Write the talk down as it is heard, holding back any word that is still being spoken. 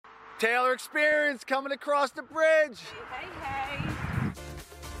Taylor Experience coming across the bridge. Hey, hey.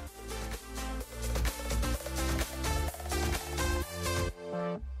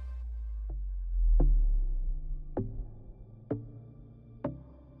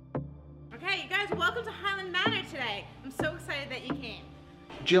 Okay, you guys, welcome to Highland Manor today. I'm so excited that you came.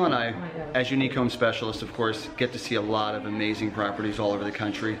 Jill and I, as unique home specialists, of course, get to see a lot of amazing properties all over the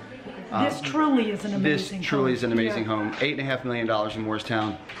country. This truly is an amazing home. This truly is an amazing home. $8.5 million in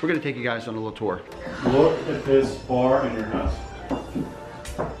Moorestown. We're going to take you guys on a little tour. Look at this bar in your house.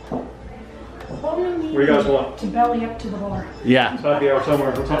 What do you need What do you guys want? to belly up to the bar? Yeah. It's happy hour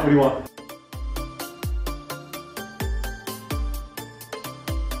somewhere. What do you want?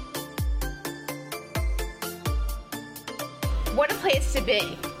 What a place to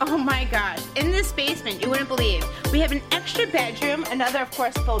be. Oh my gosh. In this basement, you wouldn't believe. We have an extra bedroom, another, of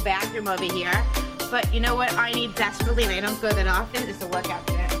course, full bathroom over here. But you know what I need desperately, and I don't go that often, is to work out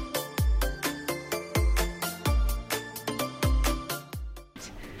today.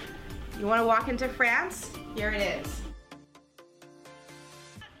 You want to walk into France? Here it is.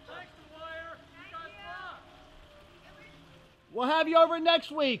 We'll have you over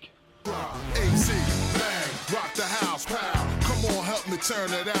next week. AC, bang, rock the house, pow. Come on, help me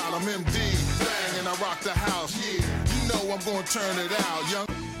turn it out. I'm MD, bang, and I rock the house, yeah. You know I'm gonna turn it out,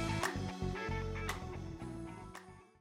 young.